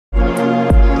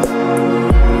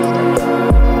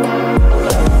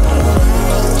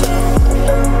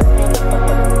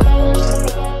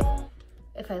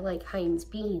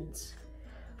beans.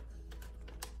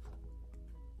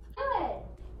 Good.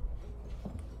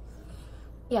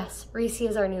 Yes, Reese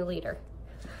is our new leader.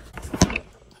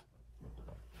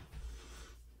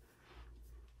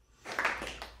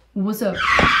 What's up?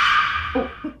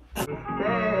 Oh.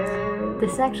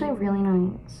 This is actually really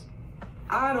nice.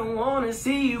 I don't want to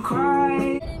see you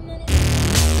cry.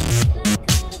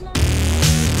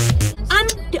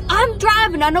 I'm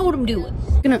driving. I know what I'm doing.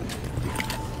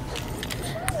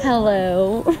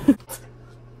 Hello.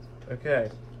 Okay.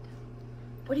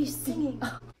 What are you singing?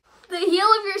 The heel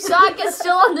of your sock is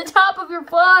still on the top of your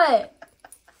foot.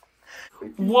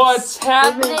 What's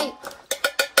happening?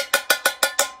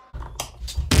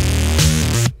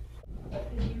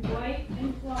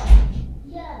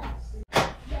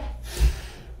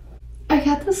 I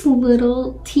got this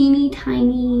little teeny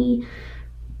tiny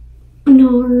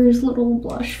NARS little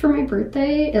blush for my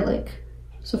birthday at like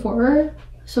Sephora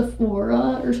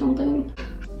or something.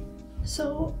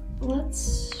 So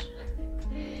let's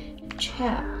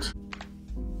chat.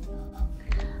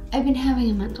 I've been having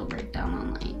a mental breakdown all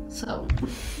night, so.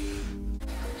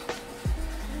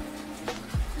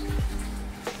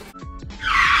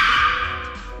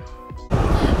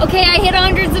 Okay, I hit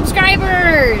 100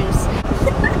 subscribers!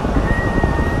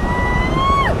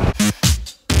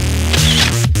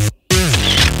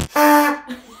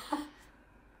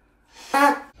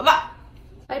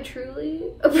 I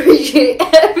truly appreciate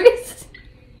everything.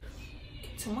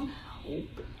 Can someone help you?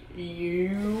 You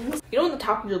know when the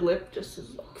top of your lip just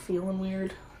is like feeling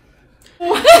weird?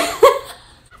 I'm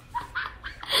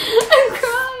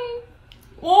crying.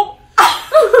 Well,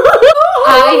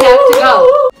 I have to go.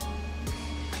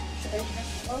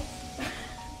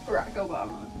 Barack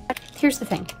Obama. Here's the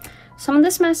thing. Some of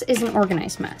this mess is an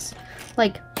organized mess.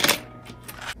 Like,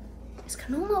 is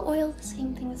canola oil the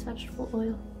same thing as vegetable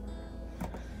oil?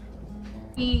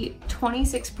 The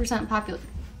 26% popular.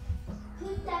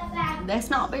 That's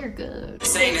not very good.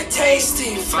 This ain't a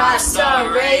tasty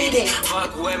 5-star rating.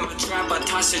 Fuck with my trap, I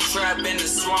toss a trap in the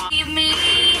swamp. Give me,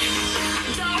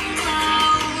 don't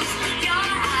close your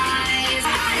eyes.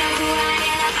 I know who I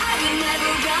am. I would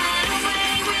never run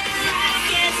away when life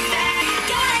gets back.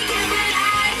 Gotta get what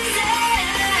I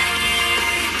deserve.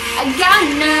 I got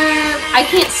nerve. I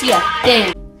can't see a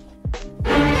thing.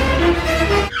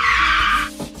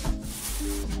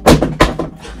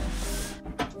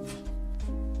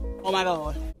 Oh my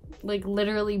god. Like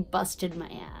literally busted my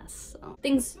ass. So.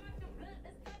 Things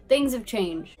have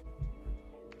changed.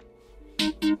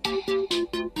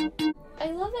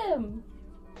 I love him.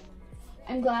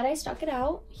 I'm glad I stuck it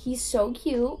out. He's so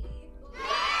cute.